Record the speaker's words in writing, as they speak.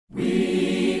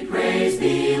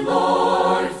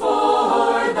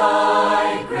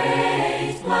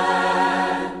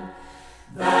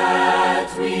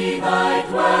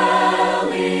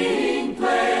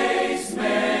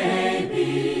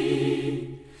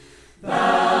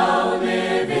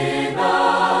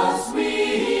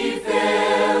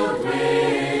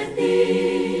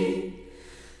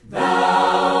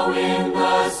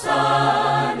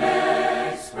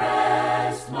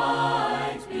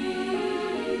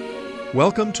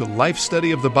Welcome to Life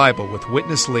Study of the Bible with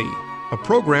Witness Lee, a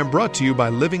program brought to you by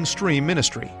Living Stream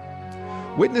Ministry.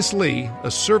 Witness Lee,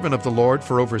 a servant of the Lord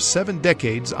for over 7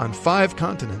 decades on 5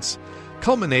 continents,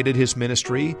 culminated his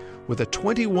ministry with a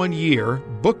 21-year,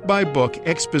 book-by-book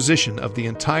exposition of the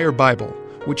entire Bible,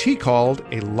 which he called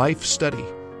a life study.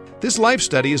 This life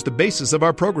study is the basis of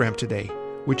our program today,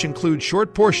 which includes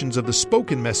short portions of the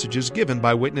spoken messages given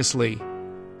by Witness Lee.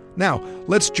 Now,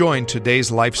 let's join today's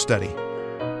life study.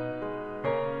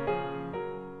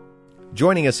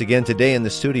 Joining us again today in the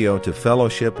studio to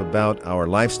fellowship about our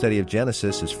life study of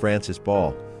Genesis is Francis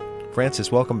Ball.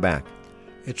 Francis, welcome back.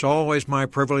 It's always my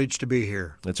privilege to be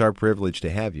here. It's our privilege to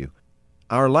have you.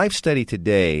 Our life study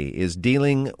today is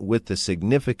dealing with the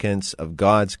significance of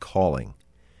God's calling.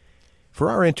 For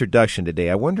our introduction today,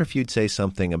 I wonder if you'd say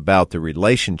something about the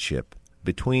relationship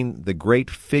between the great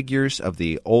figures of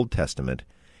the Old Testament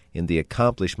in the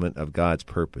accomplishment of God's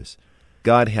purpose.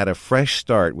 God had a fresh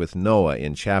start with Noah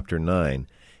in chapter 9,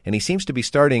 and he seems to be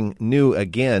starting new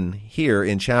again here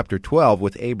in chapter 12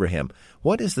 with Abraham.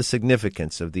 What is the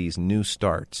significance of these new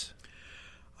starts?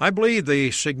 I believe the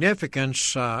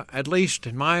significance, at least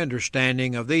in my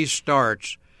understanding of these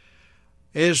starts,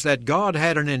 is that God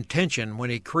had an intention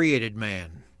when he created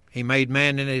man. He made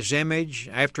man in his image,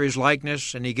 after his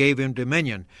likeness, and he gave him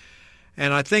dominion.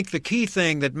 And I think the key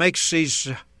thing that makes these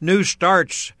new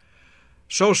starts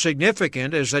so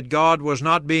significant is that God was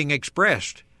not being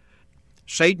expressed.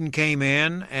 Satan came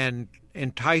in and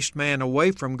enticed man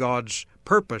away from God's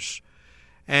purpose,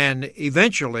 and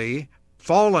eventually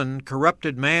fallen,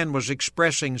 corrupted man was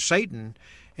expressing Satan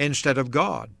instead of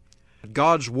God.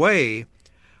 God's way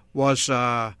was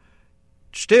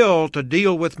still to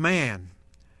deal with man,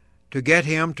 to get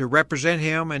him, to represent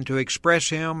him, and to express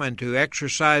him, and to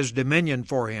exercise dominion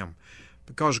for him,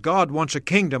 because God wants a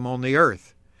kingdom on the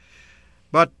earth.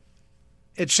 But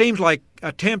it seems like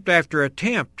attempt after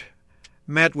attempt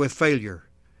met with failure,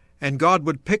 and God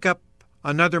would pick up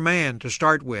another man to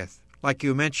start with. Like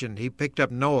you mentioned, he picked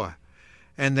up Noah.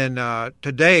 And then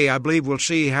today, I believe we'll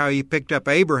see how he picked up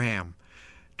Abraham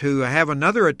to have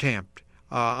another attempt.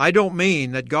 I don't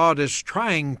mean that God is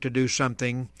trying to do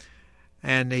something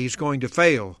and he's going to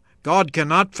fail. God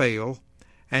cannot fail,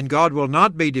 and God will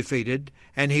not be defeated,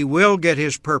 and he will get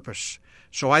his purpose.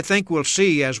 So I think we'll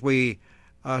see as we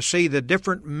see the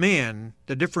different men,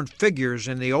 the different figures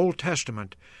in the Old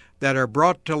Testament that are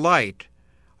brought to light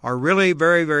are really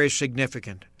very, very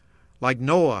significant, like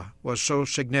Noah was so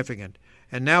significant.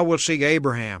 And now we'll see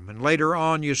Abraham, and later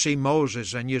on you see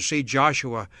Moses, and you see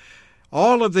Joshua.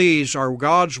 All of these are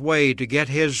God's way to get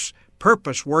his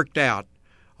purpose worked out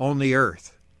on the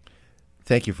earth.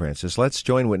 Thank you, Francis. Let's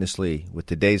join Witness Lee with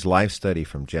today's life study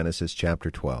from Genesis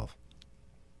chapter 12.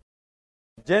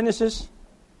 Genesis,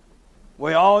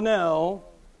 we all know,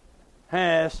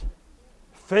 has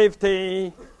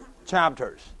 50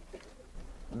 chapters.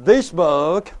 This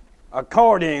book,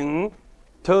 according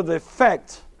to the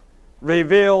facts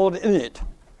revealed in it,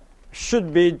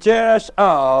 should be just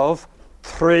of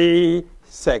 3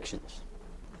 sections.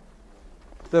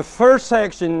 The first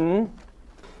section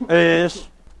is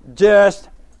just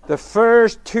the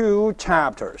first 2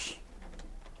 chapters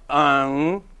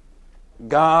on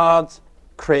God's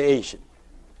creation.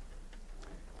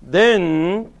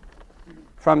 Then,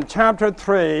 from chapter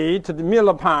 3 to the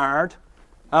middle part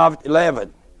of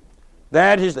 11,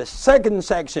 that is the second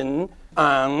section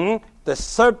on the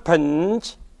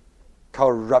serpent's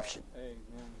corruption.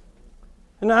 Amen.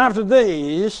 And after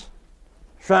this,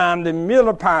 from the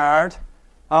middle part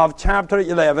of chapter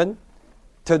 11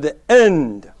 to the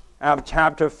end of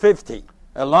chapter 50,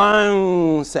 a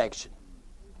long section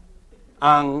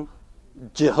on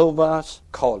Jehovah's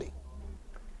calling.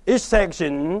 Each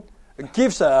section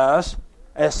gives us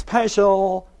a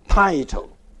special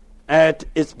title at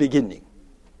its beginning.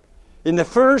 In the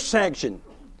first section,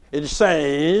 it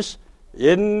says,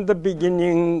 "In the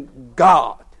beginning,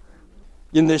 God."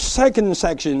 In the second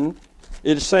section,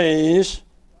 it says,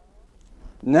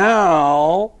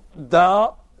 "Now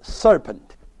the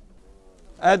serpent."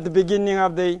 At the beginning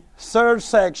of the third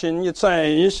section, it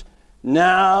says,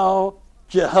 "Now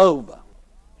Jehovah."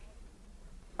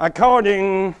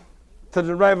 According to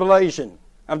the revelation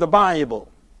of the Bible,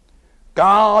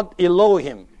 God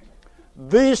Elohim,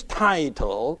 this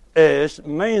title is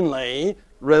mainly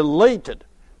related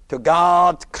to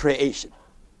God's creation.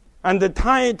 And the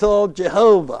title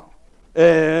Jehovah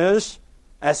is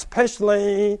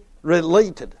especially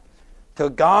related to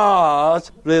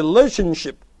God's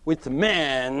relationship with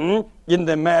man in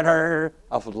the matter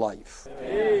of life.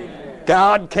 Amen.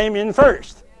 God came in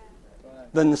first.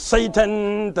 Then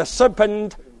Satan, the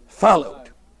serpent,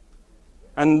 followed.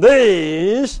 And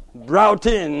this brought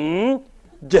in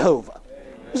Jehovah.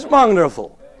 It's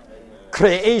wonderful.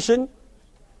 Creation,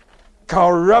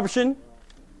 corruption,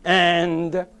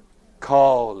 and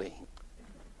calling.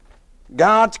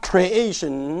 God's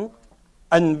creation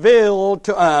unveiled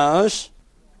to us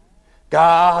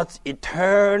God's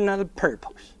eternal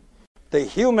purpose. The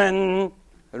human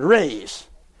race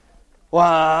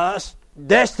was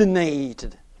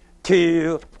destined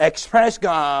to express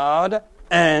God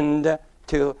and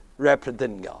to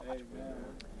represent God. Amen.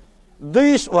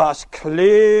 This was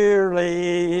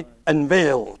clearly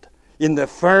unveiled in the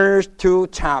first 2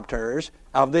 chapters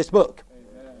of this book.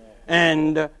 Amen.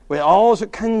 And we also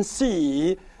can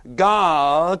see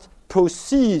God's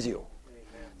procedure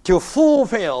to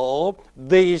fulfill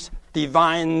this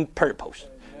divine purpose.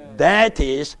 Amen. That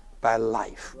is by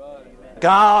life.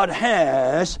 God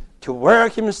has to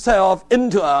work Himself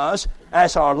into us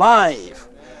as our life,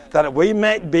 that we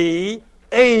might be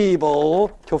able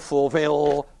to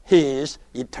fulfill His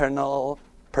eternal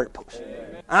purpose.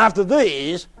 Amen. After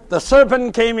this, the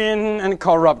serpent came in and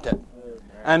corrupted,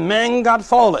 and man got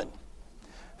fallen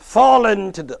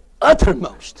to the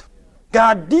uttermost.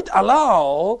 God did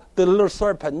allow the little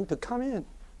serpent to come in.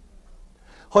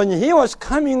 When he was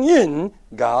coming in,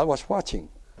 God was watching.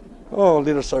 Oh,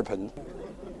 little serpent,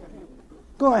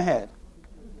 go ahead.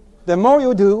 The more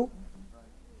you do,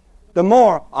 the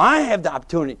more I have the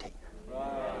opportunity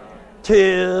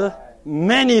to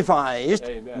manifest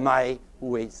my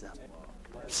wisdom.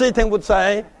 Satan would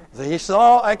say, "This is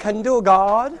all I can do,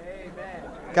 God."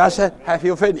 God said, "Have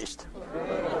you finished?"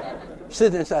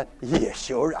 Satan said, "Yes,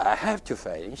 sure, I have to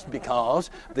finish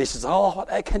because this is all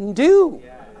what I can do."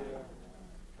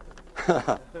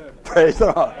 Praise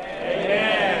the Lord.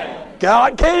 Amen.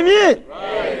 God came in.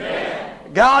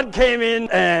 Amen. God came in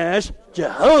as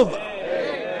Jehovah.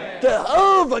 Amen.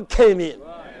 Jehovah came in.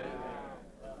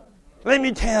 Let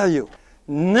me tell you,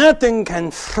 nothing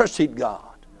can frustrate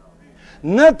God.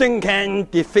 Nothing can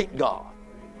defeat God.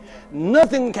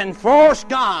 Nothing can force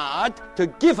God to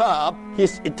give up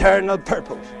His eternal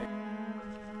purpose.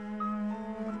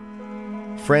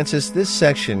 Francis, this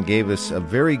section gave us a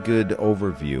very good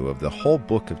overview of the whole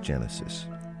book of Genesis.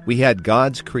 We had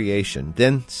God's creation,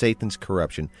 then Satan's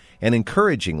corruption, and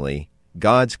encouragingly,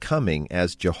 God's coming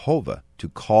as Jehovah to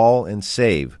call and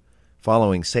save,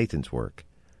 following Satan's work.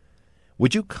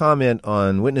 Would you comment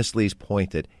on Witness Lee's point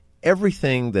that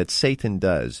everything that Satan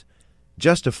does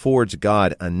just affords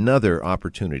God another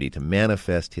opportunity to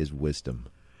manifest His wisdom?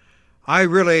 I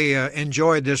really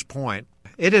enjoyed this point.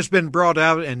 It has been brought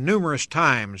out in numerous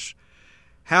times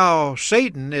how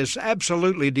Satan is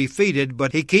absolutely defeated,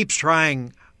 but he keeps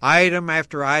trying item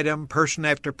after item, person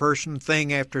after person,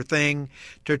 thing after thing,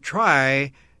 to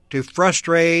try to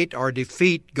frustrate or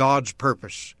defeat God's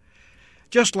purpose.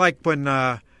 Just like when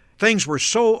things were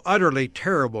so utterly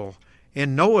terrible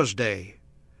in Noah's day,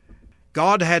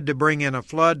 God had to bring in a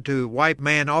flood to wipe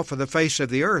man off of the face of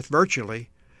the earth virtually,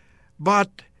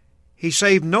 but He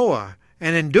saved Noah,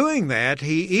 and in doing that,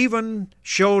 He even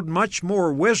showed much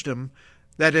more wisdom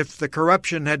than if the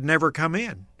corruption had never come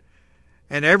in.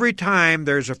 And every time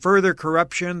there's a further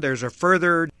corruption, there's a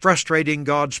further frustrating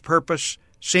God's purpose,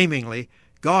 seemingly,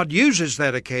 God uses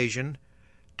that occasion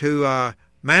to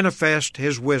manifest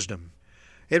His wisdom.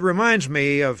 It reminds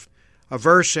me of a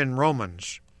verse in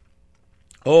Romans.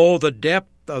 "Oh, the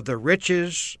depth of the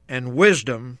riches and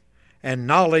wisdom and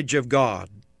knowledge of God!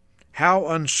 How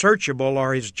unsearchable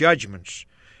are His judgments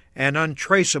and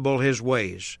untraceable His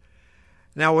ways."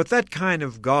 Now, with that kind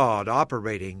of God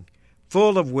operating,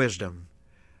 full of wisdom,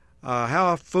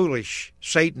 how foolish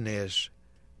Satan is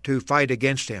to fight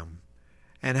against Him,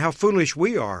 and how foolish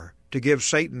we are to give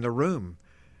Satan the room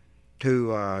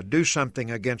to do something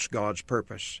against God's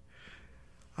purpose.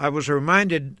 I was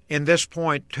reminded in this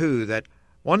point, too, that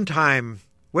one time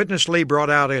Witness Lee brought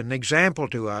out an example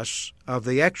to us of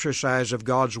the exercise of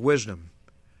God's wisdom.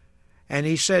 And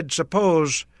he said,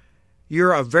 suppose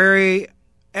you're a very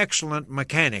excellent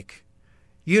mechanic.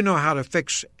 You know how to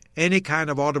fix any kind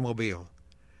of automobile.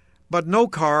 But no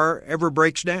car ever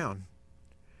breaks down.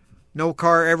 No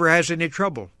car ever has any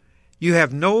trouble. You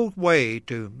have no way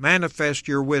to manifest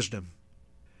your wisdom.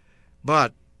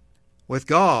 But with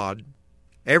God,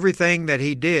 everything that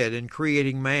He did in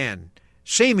creating man,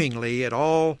 seemingly it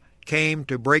all came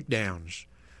to breakdowns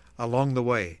along the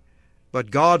way.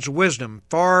 But God's wisdom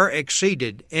far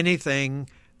exceeded anything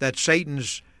that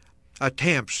Satan's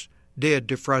attempts did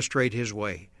to frustrate His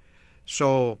way.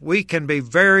 So we can be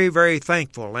very, very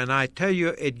thankful, and I tell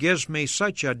you, it gives me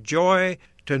such a joy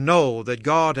to know that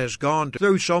God has gone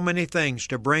through so many things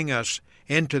to bring us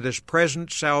into this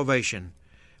present salvation,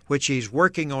 which He's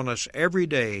working on us every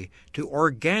day to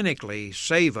organically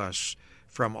save us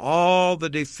from all the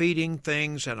defeating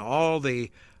things and all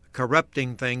the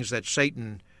corrupting things that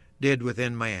Satan did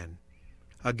within man.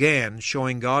 Again,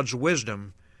 showing God's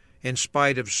wisdom in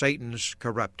spite of Satan's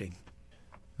corrupting.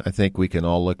 I think we can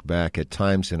all look back at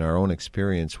times in our own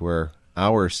experience where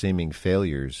our seeming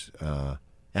failures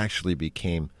actually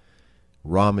became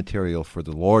raw material for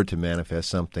the Lord to manifest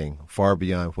something far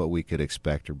beyond what we could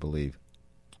expect or believe.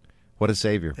 What a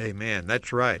Savior. Amen.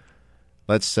 That's right.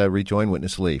 Let's rejoin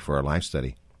Witness Lee for our life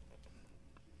study.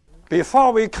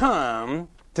 Before we come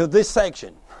to this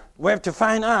section, we have to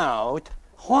find out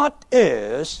what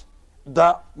is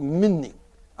the meaning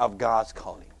of God's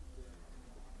calling.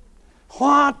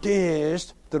 What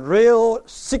is the real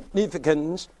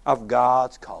significance of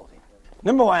God's calling?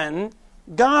 Number one,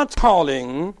 God's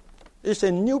calling is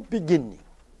a new beginning.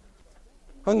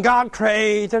 When God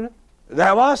created,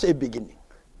 there was a beginning.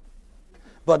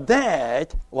 But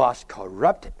that was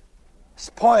corrupted,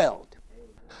 spoiled.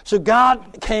 So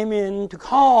God came in to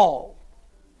call,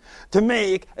 to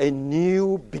make a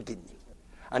new beginning.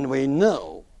 And we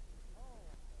know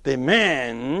the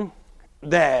man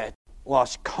that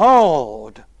was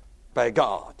called by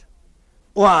God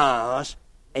was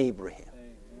Abraham.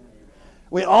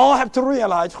 We all have to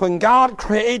realize when God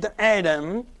created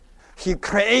Adam, He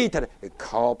created a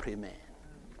corporate man.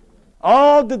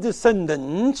 All the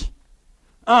descendants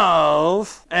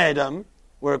of Adam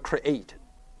were created.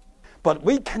 But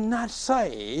we cannot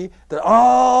say that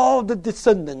all the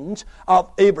descendants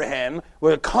of Abraham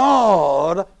were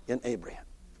called in Abraham.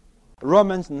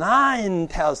 Romans 9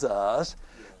 tells us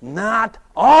not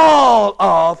all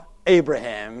of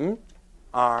Abraham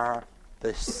are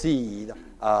the seed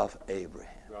of Abraham.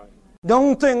 Right.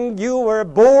 Don't think you were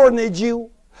born a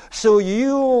Jew, so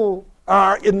you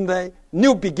are in the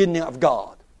new beginning of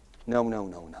God. No.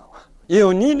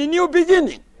 You need a new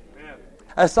beginning. Amen.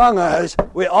 As long as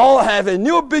we all have a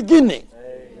new beginning,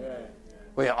 amen,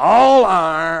 we all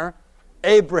are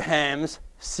Abraham's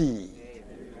seed.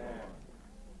 Amen.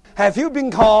 Have you been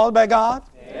called by God?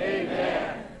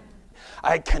 Amen.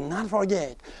 I cannot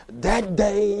forget that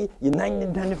day in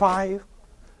 1925,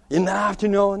 in the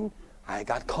afternoon, I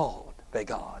got called by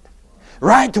God.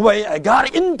 Right away, I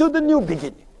got into the new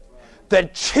beginning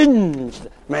that changed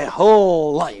my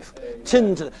whole life,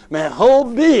 changed my whole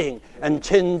being, and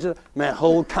changed my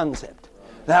whole concept.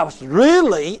 That was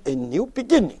really a new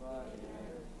beginning.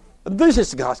 This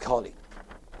is God's calling,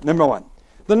 number one.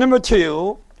 The number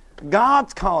two,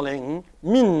 God's calling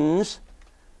means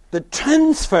the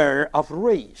transfer of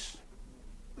race.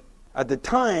 At the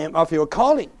time of your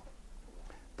calling,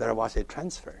 there was a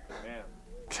transfer. Amen.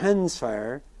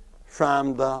 Transfer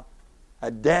from the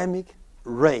Adamic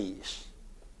race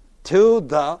to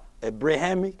the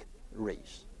Abrahamic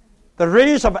race. The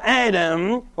race of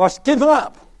Adam was given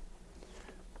up,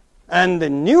 and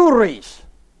the new race,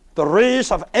 the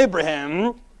race of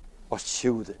Abraham, was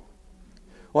chosen,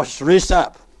 was raised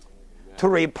up to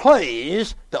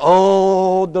replace the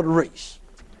old race.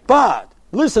 But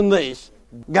listen this,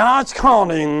 God's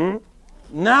calling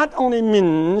not only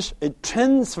means a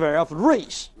transfer of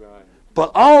race,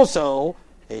 but also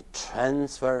a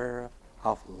transfer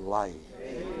of life.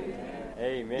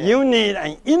 Amen. You need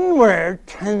an inward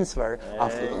transfer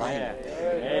of life.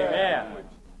 Amen.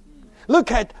 Look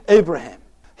at Abraham.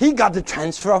 He got the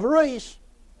transfer of race.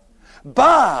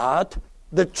 But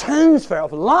the transfer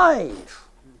of life,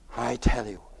 I tell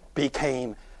you,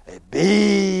 became a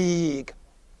big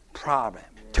problem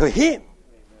to him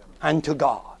and to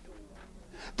God.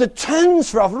 The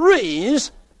transfer of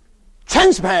race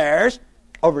transpires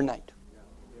overnight.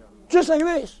 Just like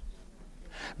this.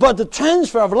 But the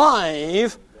transfer of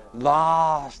life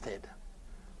lasted,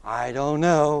 I don't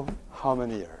know how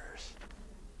many years.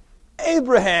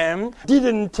 Abraham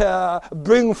didn't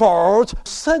bring forth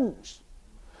sons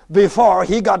before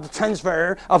he got the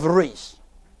transfer of race.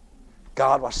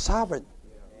 God was sovereign.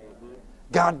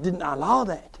 God didn't allow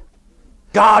that.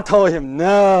 God told him,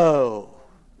 no,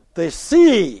 the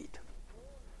seed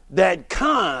that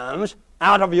comes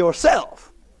out of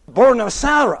yourself, born of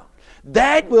Sarah,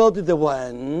 that will be the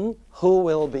one who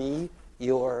will be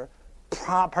your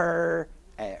proper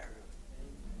heir.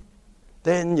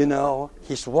 Then,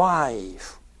 his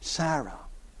wife, Sarah,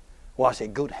 was a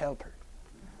good helper,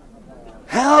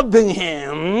 helping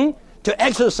him to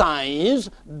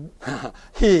exercise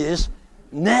his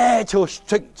natural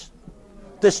strength,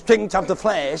 the strength of the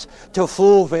flesh, to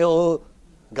fulfill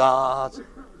God's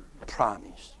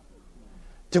promise,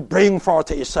 to bring forth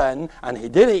his son, and he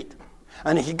did it.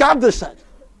 And he got the son,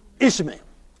 Ishmael.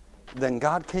 Then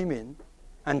God came in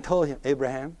and told him,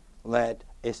 Abraham, let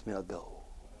Ishmael go.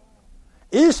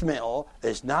 Ishmael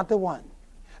is not the one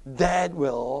that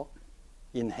will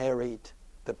inherit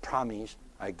the promise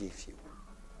I give you.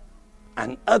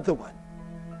 Another one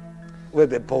will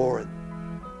be born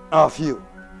of you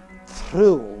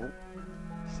through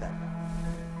Sarah.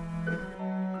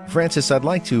 Francis, I'd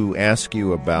like to ask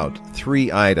you about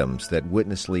 3 items that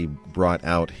Witness Lee brought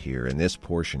out here in this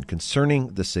portion concerning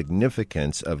the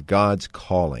significance of God's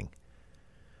calling.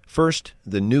 First,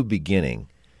 the new beginning,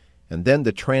 and then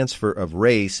the transfer of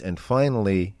race, and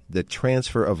finally, the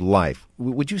transfer of life.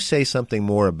 Would you say something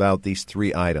more about these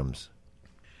 3 items?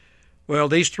 Well,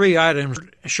 these 3 items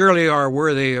surely are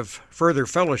worthy of further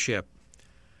fellowship.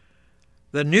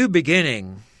 The new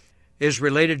beginning is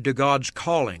related to God's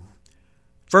calling.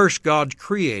 First, God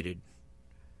created,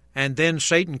 and then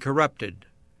Satan corrupted,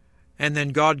 and then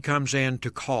God comes in to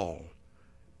call.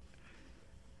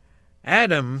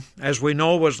 Adam, as we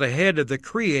know, was the head of the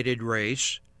created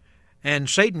race, and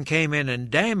Satan came in and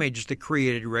damaged the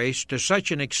created race to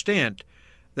such an extent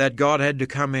that God had to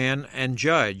come in and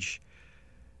judge.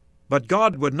 But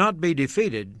God would not be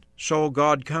defeated, so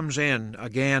God comes in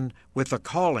again with a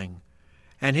calling.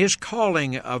 And his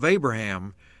calling of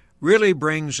Abraham really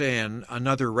brings in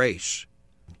another race.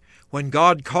 When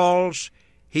God calls,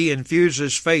 he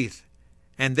infuses faith,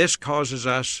 and this causes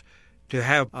us to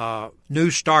have a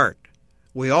new start.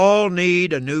 We all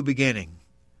need a new beginning.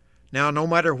 Now, no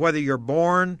matter whether you're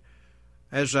born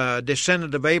as a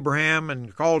descendant of Abraham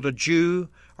and called a Jew,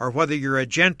 or whether you're a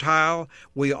Gentile,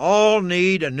 we all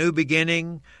need a new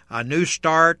beginning, a new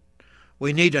start.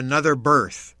 We need another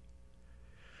birth.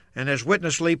 And as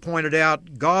Witness Lee pointed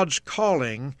out, God's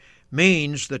calling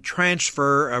means the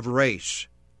transfer of race.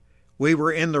 We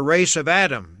were in the race of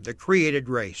Adam, the created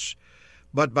race.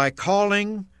 But by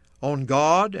calling on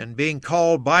God and being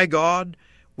called by God,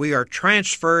 we are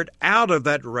transferred out of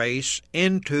that race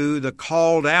into the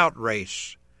called out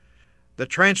race. The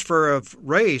transfer of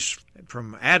race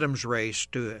from Adam's race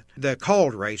to the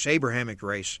called race, Abrahamic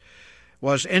race,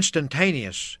 was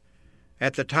instantaneous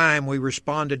at the time we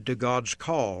responded to God's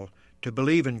call to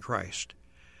believe in Christ.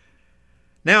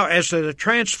 Now, as the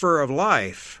transfer of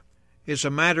life is a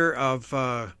matter of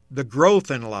the growth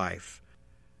in life,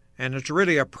 and it's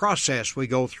really a process we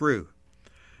go through.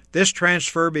 This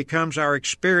transfer becomes our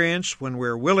experience when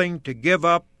we're willing to give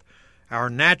up our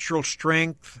natural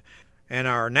strength and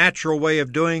our natural way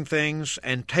of doing things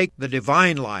and take the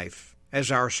divine life as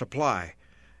our supply.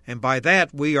 And by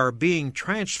that, we are being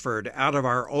transferred out of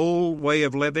our old way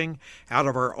of living, out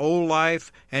of our old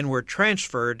life, and we're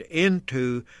transferred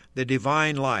into the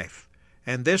divine life.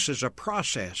 And this is a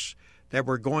process that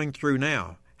we're going through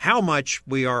now. How much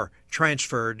we are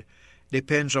transferred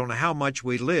depends on how much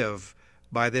we live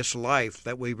by this life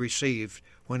that we received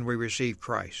when we received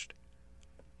Christ.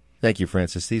 Thank you,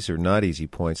 Francis. These are not easy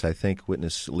points. I think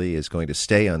Witness Lee is going to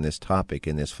stay on this topic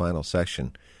in this final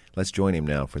section. Let's join him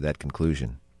now for that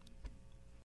conclusion.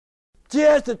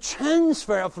 Just the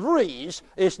transfer of race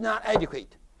is not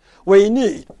adequate. We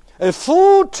need a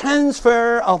full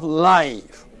transfer of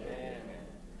life.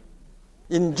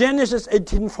 In Genesis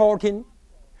 18:14,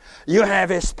 you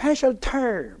have a special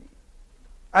term.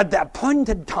 At the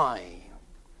appointed time,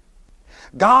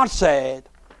 God said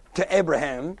to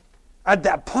Abraham, at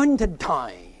the appointed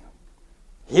time,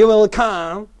 he will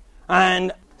come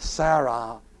and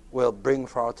Sarah will bring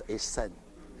forth a son.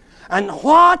 And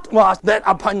what was that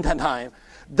appointed time?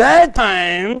 That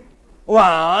time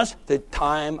was the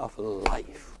time of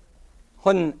life.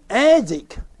 When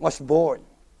Isaac was born,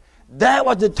 that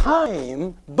was the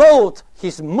time both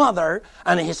his mother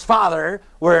and his father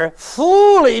were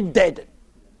fully dead.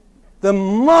 The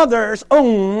mother's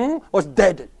womb was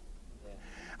dead,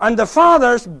 and the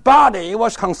father's body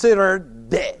was considered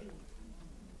dead.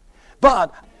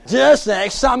 But just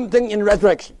like something in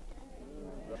resurrection,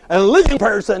 a living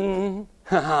person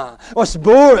was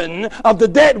born of the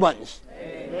dead ones.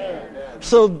 Amen.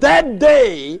 So that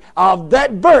day of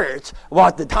that birth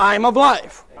was the time of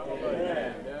life.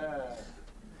 Amen.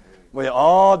 We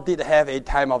all did have a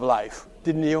time of life,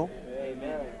 didn't you?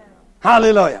 Amen.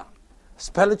 Hallelujah.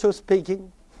 Spiritually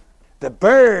speaking, the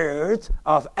birth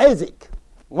of Isaac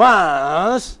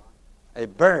was a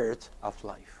birth of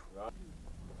life.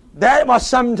 That was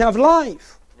something of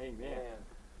life. Amen.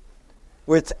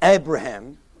 With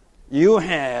Abraham, you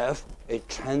have a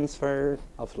transfer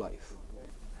of life.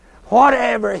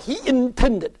 Whatever he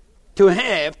intended to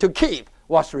have, to keep,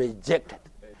 was rejected.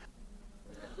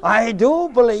 I do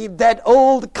believe that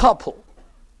old couple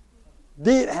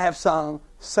did have some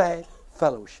sad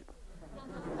fellowship.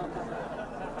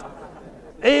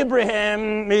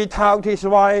 Abraham, he talked to his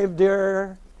wife,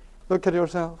 dear, look at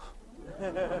yourself.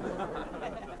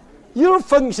 Your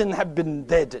function have been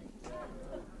deadened.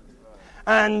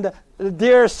 And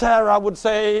dear Sarah would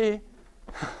say,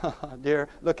 dear,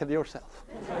 look at yourself.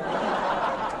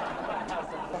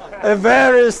 A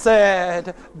very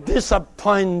sad,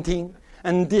 disappointing,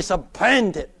 and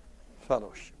disappointed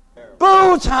fellowship.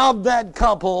 Both of that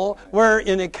couple were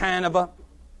in a kind of a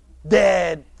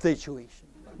dead situation.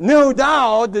 No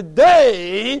doubt the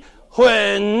day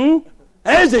when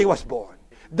Isaac was born,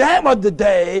 that was the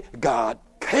day God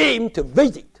came to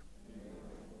visit.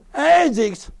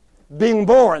 Isaac's being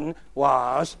born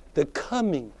was the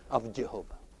coming of Jehovah.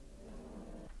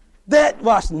 That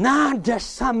was not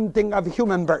just something of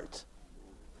human birth.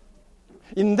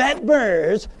 In that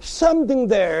birth, something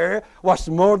there was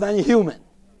more than human.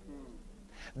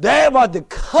 That was the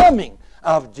coming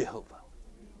of Jehovah.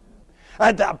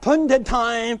 At the appointed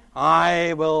time,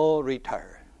 I will return.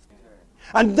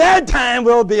 And that time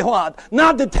will be what?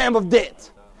 Not the time of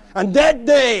death. And that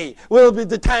day will be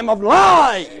the time of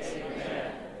life.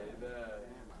 Amen.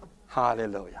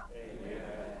 Hallelujah. Amen.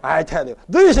 I tell you,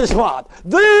 this is what?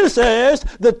 This is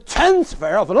the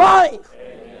transfer of life.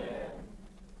 Amen.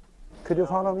 Could you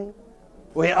follow me?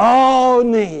 We all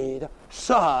need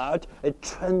such a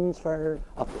transfer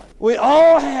of life. We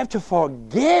all have to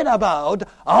forget about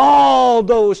all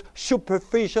those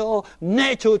superficial,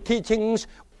 natural teachings.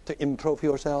 To improve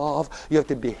yourself, you have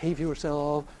to behave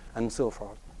yourself, and so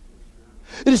forth.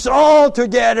 It is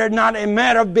altogether not a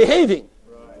matter of behaving.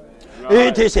 Right.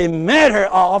 It is a matter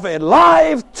of a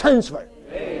life transfer.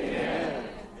 Amen.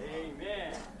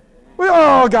 We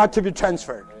all got to be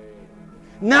transferred.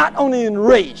 Not only in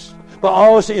race, but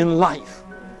also in life.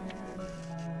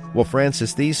 Well,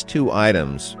 Francis, these two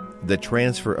items, the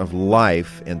transfer of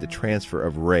life and the transfer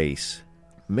of race,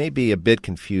 may be a bit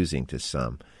confusing to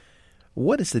some.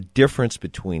 What is the difference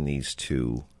between these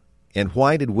two, and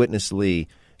why did Witness Lee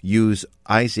use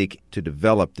Isaac to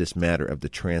develop this matter of the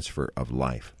transfer of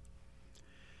life?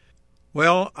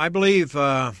 Well, I believe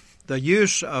the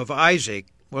use of Isaac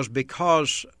was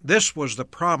because this was the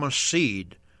promised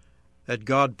seed that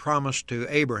God promised to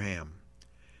Abraham.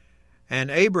 And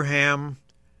Abraham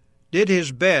did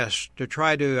his best to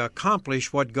try to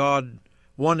accomplish what God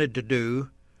wanted to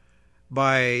do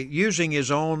by using his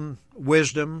own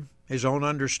wisdom, his own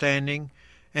understanding,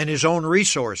 and his own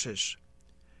resources.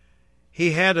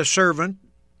 He had a servant,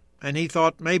 and he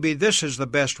thought maybe this is the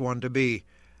best one to be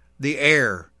the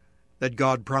heir that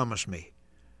God promised me.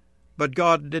 But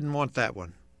God didn't want that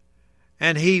one.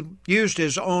 And he used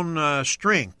his own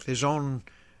strength, his own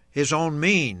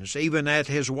means, even at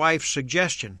his wife's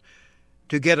suggestion,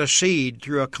 to get a seed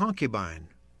through a concubine.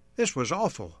 This was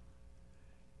awful.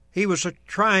 He was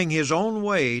trying his own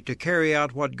way to carry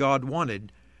out what God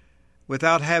wanted,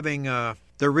 without having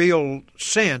the real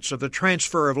sense of the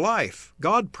transfer of life.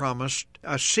 God promised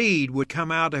a seed would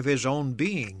come out of his own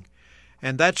being,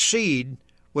 and that seed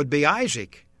would be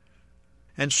Isaac.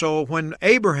 And so when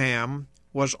Abraham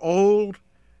was old,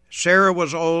 Sarah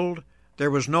was old, there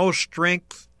was no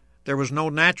strength, there was no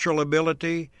natural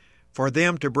ability for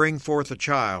them to bring forth a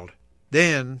child.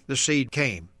 Then the seed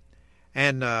came.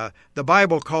 And the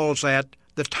Bible calls that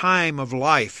the time of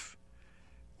life.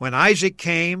 When Isaac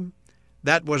came,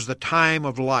 that was the time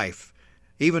of life.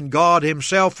 Even God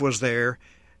himself was there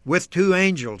with two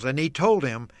angels, and he told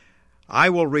him, I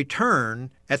will return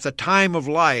at the time of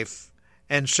life,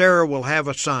 and Sarah will have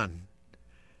a son.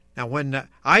 Now, when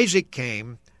Isaac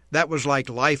came, that was like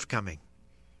life coming.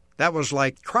 That was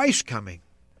like Christ coming.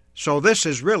 So this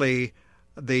is really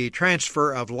the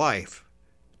transfer of life,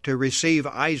 to receive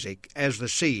Isaac as the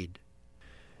seed.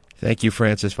 Thank you,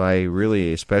 Francis. I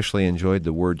really especially enjoyed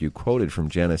the word you quoted from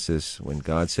Genesis when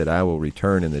God said, I will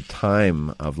return in the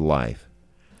time of life.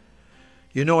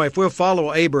 You know, if we'll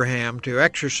follow Abraham to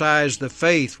exercise the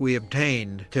faith we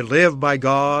obtained to live by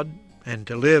God and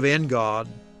to live in God,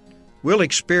 we'll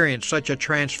experience such a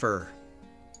transfer.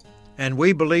 And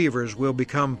we believers will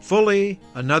become fully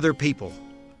another people,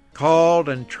 called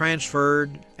and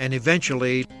transferred and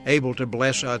eventually able to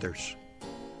bless others.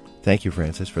 Thank you,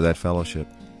 Francis, for that fellowship.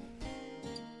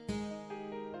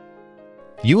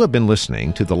 You have been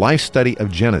listening to the Life Study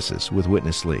of Genesis with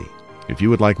Witness Lee. If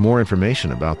you would like more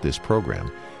information about this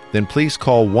program, then please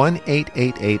call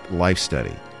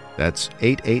 1-888-LIFE-STUDY. That's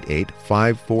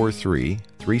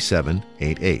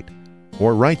 888-543-3788.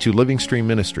 Or write to Living Stream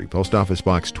Ministry, Post Office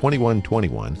Box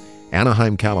 2121,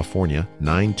 Anaheim, California,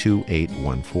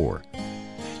 92814.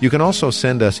 You can also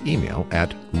send us email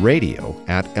at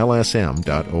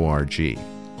radio@lsm.org.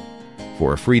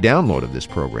 For a free download of this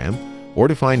program, or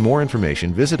to find more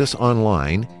information, visit us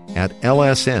online at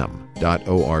lsm.org.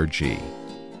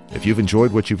 If you've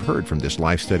enjoyed what you've heard from this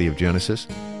life study of Genesis,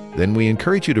 then we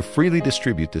encourage you to freely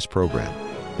distribute this program.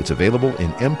 It's available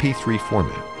in MP3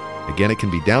 format. Again, it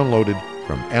can be downloaded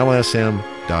from lsm.org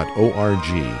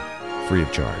free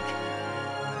of charge.